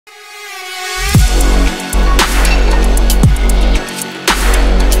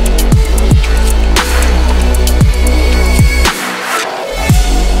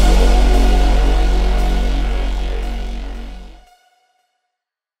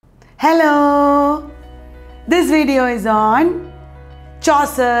Hello! This video is on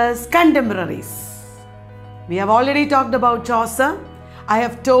Chaucer's Contemporaries. We have already talked about Chaucer. I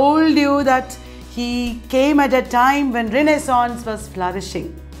have told you that he came at a time when Renaissance was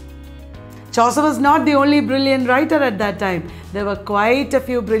flourishing. Chaucer was not the only brilliant writer at that time. There were quite a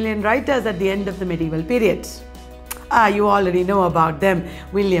few brilliant writers at the end of the medieval period. You already know about them.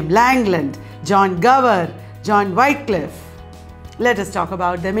 William Langland, John Gower, John Wycliffe. Let us talk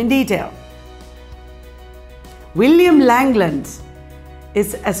about them in detail. William Langland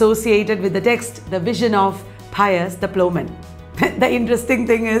is associated with the text, The Vision of Pius the Plowman. The interesting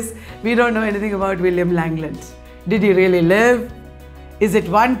thing is, we don't know anything about William Langland. Did he really live? Is it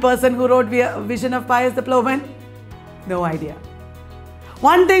one person who wrote Vision of Pius the Plowman? No idea.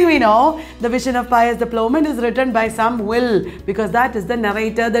 One thing we know, the Vision of Pius the Plowman is written by some Will, because that is the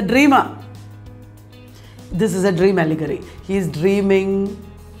narrator, the dreamer. This is a dream allegory. He is dreaming,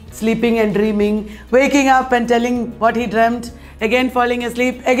 sleeping and dreaming, waking up and telling what he dreamt, again falling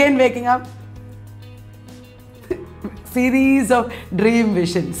asleep, again waking up. Series of dream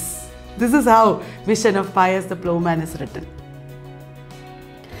visions. This is how Vision of Pius the Plowman is written.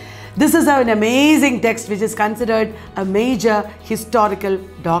 This is an amazing text which is considered a major historical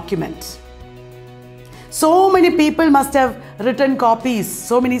document. So many people must have written copies,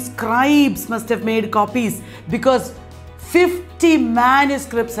 so many scribes must have made copies, because 50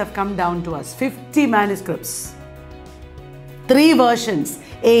 manuscripts have come down to us. 50 manuscripts. 3 versions,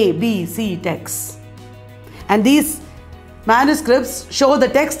 A, B, C texts. And these manuscripts show the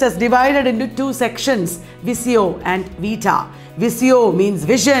text as divided into 2 sections, Visio and Vita. Visio means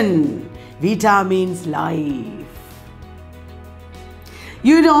vision, Vita means life.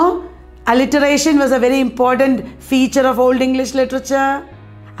 You know, alliteration was a very important feature of Old English literature.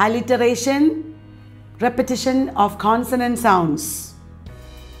 Alliteration, repetition of consonant sounds.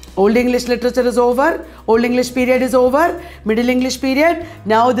 Old English literature is over, Old English period is over, Middle English period.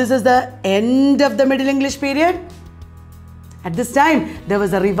 Now this is the end of the Middle English period. At this time, there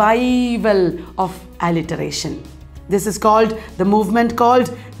was a revival of alliteration. This is called the movement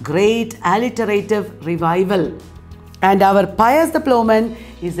called Great Alliterative Revival. And our Pius the Plowman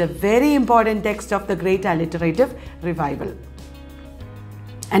is a very important text of the Great Alliterative Revival.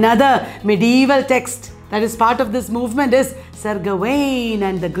 Another medieval text that is part of this movement is Sir Gawain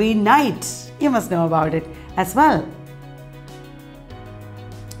and the Green Knight. You must know about it as well.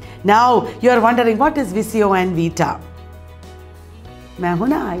 Now you are wondering, what is Visio and Vita?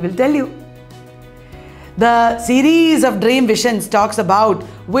 I will tell you. The series of dream visions talks about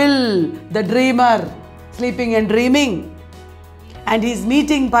Will, the dreamer, sleeping and dreaming, and he's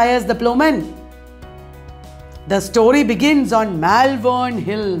meeting Pius the Plowman. The story begins on Malvern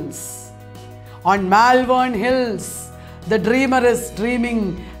Hills. On Malvern Hills, the dreamer is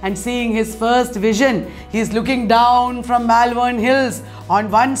dreaming and seeing his first vision. He's looking down from Malvern Hills. On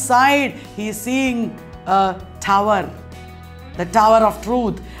one side, he's seeing a tower, the Tower of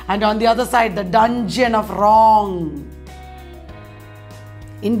Truth, and on the other side, the Dungeon of Wrong.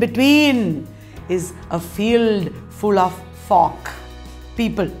 In between is a field full of folk,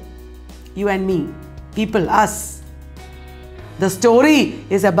 people, you and me, people, us. The story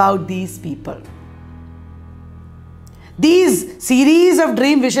is about these people. These series of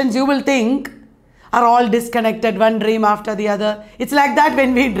dream visions, you will think, are all disconnected, one dream after the other. It's like that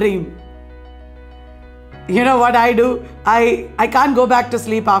when we dream. You know what I do? I can't go back to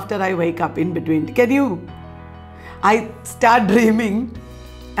sleep after I wake up in between. Can you? I start dreaming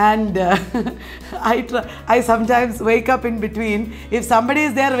and I sometimes wake up in between. If somebody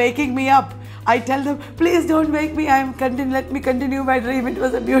is there waking me up, I tell them, please don't wake me. Let me continue my dream. It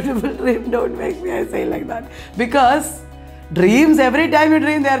was a beautiful dream. Don't wake me. I say like that. Because dreams, every time you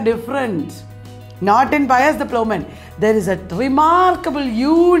dream, they are different. Not in Pius the Plowman. There is a remarkable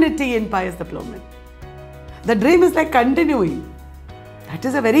unity in Pius the Plowman. The dream is like continuing. That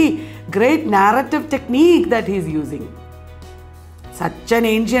is a very great narrative technique that he is using. Such an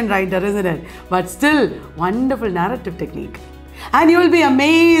ancient writer, isn't it? But still, wonderful narrative technique. And you will be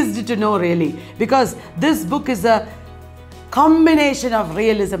amazed to know, really, because this book is a combination of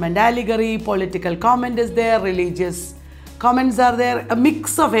realism and allegory. Political comment is there, religious comments are there, a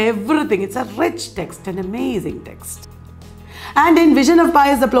mix of everything. It's a rich text, an amazing text. And in Vision of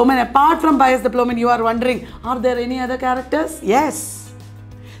Pius the Plowman, apart from Pius the Plowman, you are wondering, are there any other characters? Yes.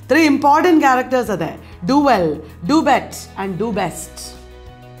 3 important characters are there. Do well, do bet, and do best.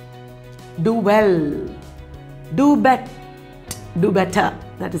 Do well, do bet, do better.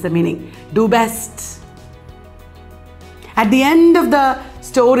 That is the meaning. Do best. At the end of the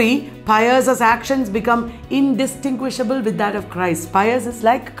story, Pius's actions become indistinguishable with that of Christ. Pius is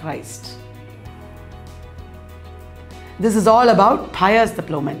like Christ. This is all about Pius the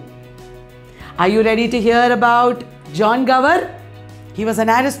plowman. Are you ready to hear about John Gower? He was an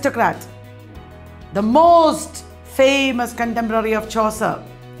aristocrat, the most famous contemporary of Chaucer.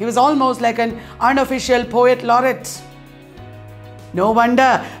 He was almost like an unofficial poet laureate. No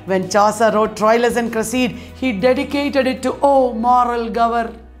wonder when Chaucer wrote Troilus and Cresside, he dedicated it to, oh, moral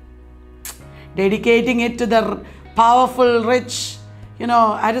Gower. Dedicating it to the powerful, rich,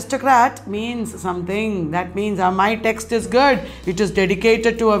 aristocrat means something. That means my text is good. It is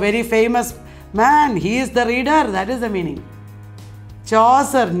dedicated to a very famous man. He is the reader. That is the meaning.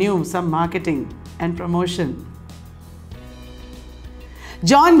 Chaucer knew some marketing and promotion.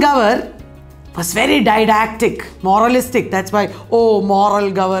 John Gower was very didactic, moralistic. That's why, oh,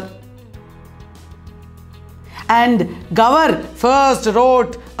 moral Gower. And Gower first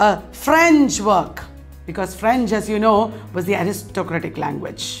wrote a French work, because French, as you know, was the aristocratic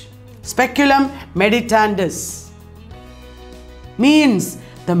language. Speculum meditandus means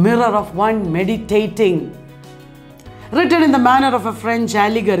the mirror of one meditating. Written in the manner of a French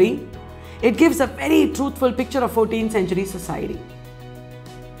allegory, it gives a very truthful picture of 14th century society.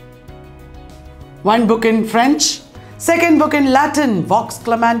 One book in French, second book in Latin, Vox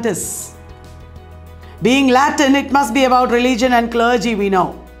Clamantis. Being Latin, it must be about religion and clergy, we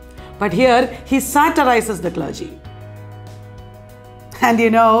know. But here, he satirizes the clergy. And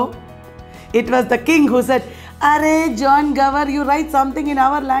it was the king who said, "Arey, John Gower, you write something in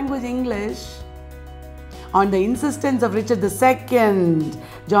our language, English." On the insistence of Richard II,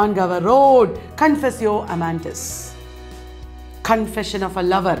 John Gower wrote Confessio Amantis, Confession of a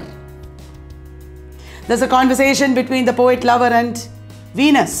Lover. There's a conversation between the poet lover and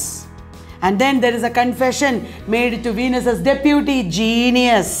Venus. And then there is a confession made to Venus's deputy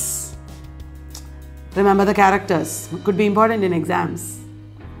genius. Remember the characters. It could be important in exams.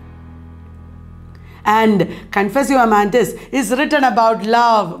 And Confessio Amantis is written about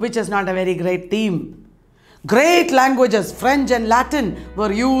love, which is not a very great theme. Great languages, French and Latin,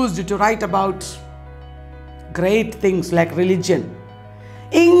 were used to write about great things like religion.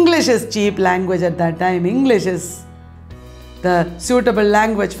 English is cheap language at that time. English is the suitable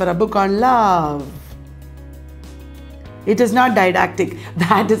language for a book on love. It is not didactic.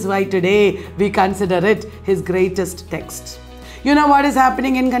 That is why today we consider it his greatest text. You know what is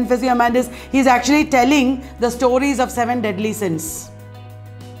happening in Confessio Amantis? He is actually telling the stories of 7 deadly sins.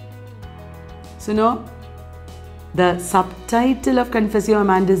 So, the subtitle of Confessio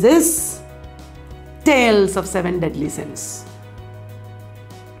Amantis is Tales of 7 Deadly Sins.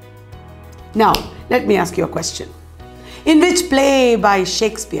 Now, let me ask you a question. In which play by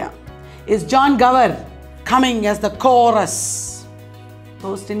Shakespeare is John Gower coming as the chorus?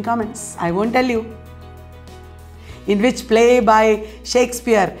 Post in comments. I won't tell you. In which play by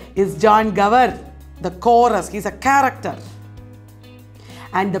Shakespeare is John Gower the chorus? He's a character.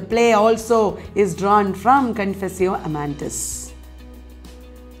 And the play also is drawn from Confessio Amantis.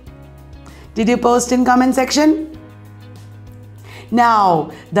 Did you post in comment section?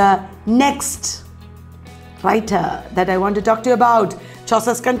 Now, the next writer that I want to talk to you about,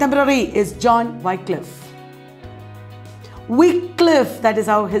 Chaucer's contemporary, is John Wycliffe. Wycliffe, that is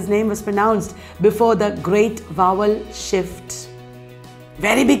how his name was pronounced before the great vowel shift.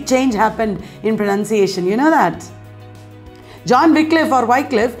 Very big change happened in pronunciation, you know that? John Wycliffe or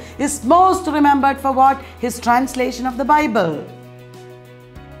Wycliffe is most remembered for what? His translation of the Bible.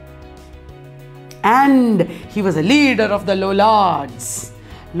 And he was a leader of the Lollards.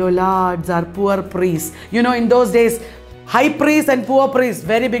 Lollards are poor priests. In those days, high priest and poor priest,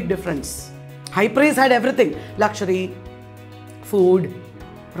 very big difference. High priest had everything. Luxury, food,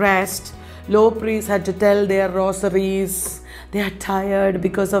 rest. Low priests had to tell their rosaries. They are tired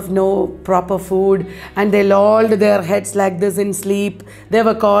because of no proper food. And they lolled their heads like this in sleep. They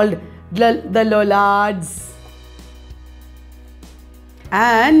were called the Lollards.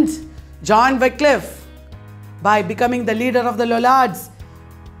 And John Wycliffe, by becoming the leader of the Lollards,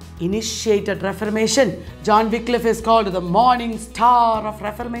 initiated Reformation. John Wycliffe is called the morning star of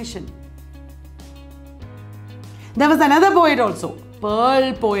Reformation. There was another poet also,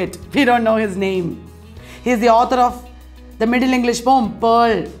 Pearl poet. We don't know his name. He is the author of the Middle English poem,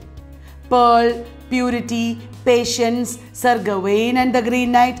 Pearl. Pearl, purity, patience, Sir Gawain and the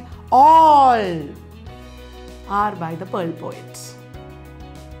Green Knight, all are by the Pearl poet.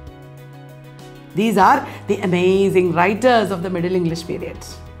 These are the amazing writers of the Middle English period.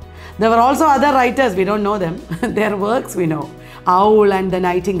 There were also other writers, we don't know them. Their works we know. Owl and the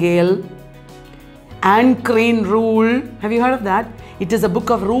Nightingale, Anne Crane Rule. Have you heard of that? It is a book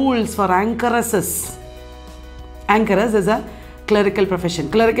of rules for anchoresses. Anchoress is a clerical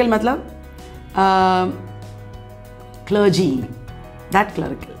profession. Clerical matlab clergy. That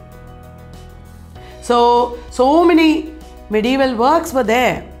clerical. So many medieval works were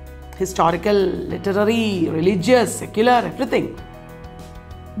there. Historical, literary, religious, secular, everything.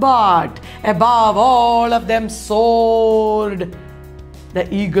 But above all of them soared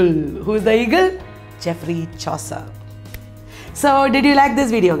the eagle. Who is the eagle? Geoffrey Chaucer. So did you like this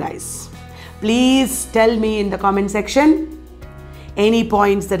video, guys? Please tell me in the comment section any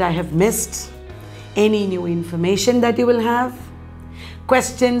points that I have missed, any new information that you will have,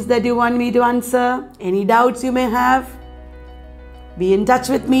 questions that you want me to answer, any doubts you may have. Be in touch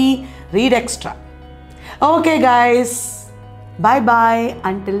with me, read extra. Okay guys, bye bye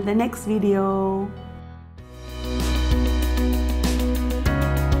until the next video.